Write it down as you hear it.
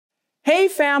Hey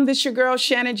fam, this is your girl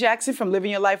Shannon Jackson from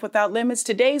Living Your Life Without Limits.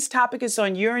 Today's topic is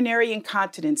on urinary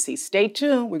incontinency. Stay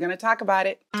tuned, we're going to talk about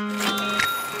it. Wake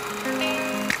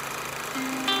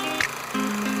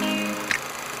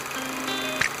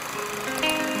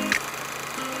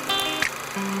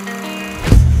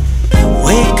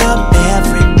up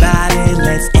everybody,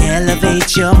 let's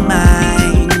elevate your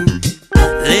mind.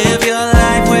 Live your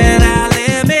life without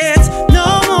limits,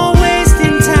 no more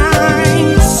wasting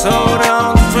time. So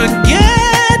don't forget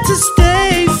to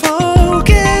stay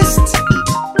focused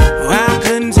while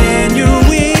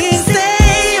continuing,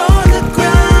 stay on the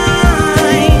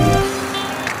grind.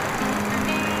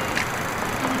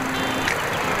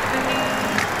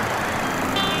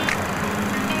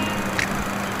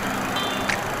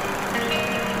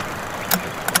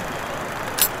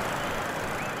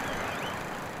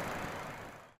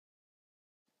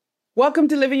 Welcome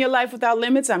to Living Your Life Without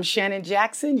Limits. I'm Shannon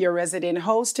Jackson, your resident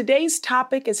host. Today's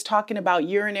topic is talking about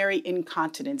urinary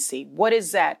incontinency. What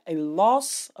is that? A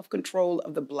loss of control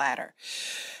of the bladder.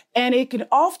 And it can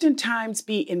oftentimes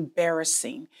be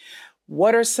embarrassing.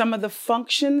 What are some of the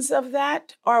functions of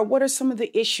that? Or what are some of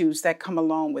the issues that come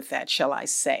along with that, shall I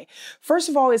say? First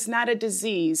of all, it's not a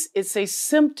disease. It's a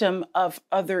symptom of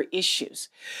other issues.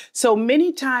 So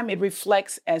many times it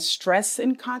reflects as stress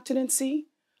incontinency,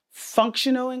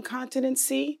 functional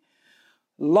incontinency,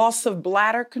 loss of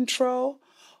bladder control.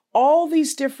 All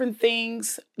these different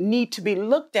things need to be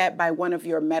looked at by one of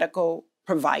your medical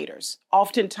providers.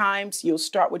 Oftentimes, you'll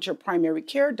start with your primary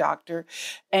care doctor,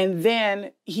 and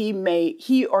then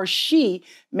he or she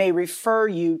may refer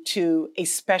you to a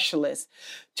specialist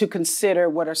to consider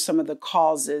what are some of the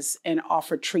causes and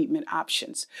offer treatment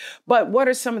options. But what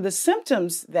are some of the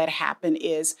symptoms that happen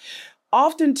is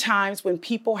oftentimes when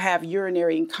people have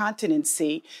urinary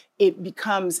incontinency, it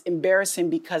becomes embarrassing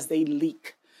because they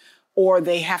leak or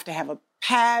they have to have a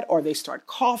pad or they start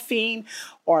coughing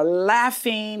or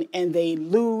laughing and they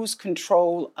lose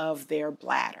control of their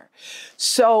bladder.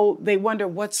 So they wonder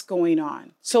what's going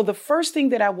on. So the first thing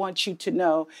that I want you to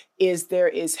know is there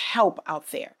is help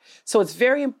out there. So it's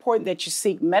very important that you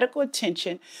seek medical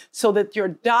attention so that your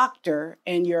doctor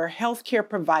and your healthcare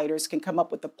providers can come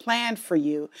up with a plan for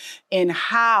you in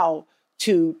how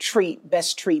to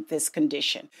best treat this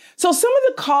condition. So some of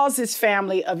the causes,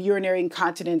 family, of urinary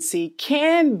incontinency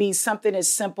can be something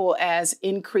as simple as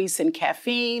increase in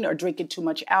caffeine or drinking too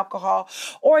much alcohol,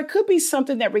 or it could be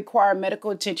something that requires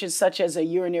medical attention, such as a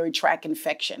urinary tract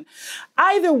infection.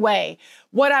 Either way,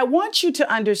 what I want you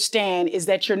to understand is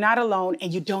that you're not alone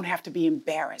and you don't have to be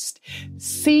embarrassed.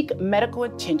 Seek medical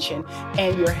attention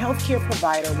and your healthcare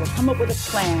provider will come up with a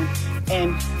plan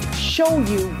and show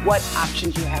you what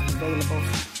options you have available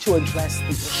to address the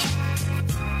issue.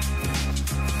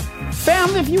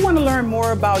 Family, if you want to learn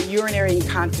more about urinary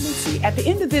incontinency, at the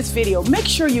end of this video, make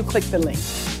sure you click the link.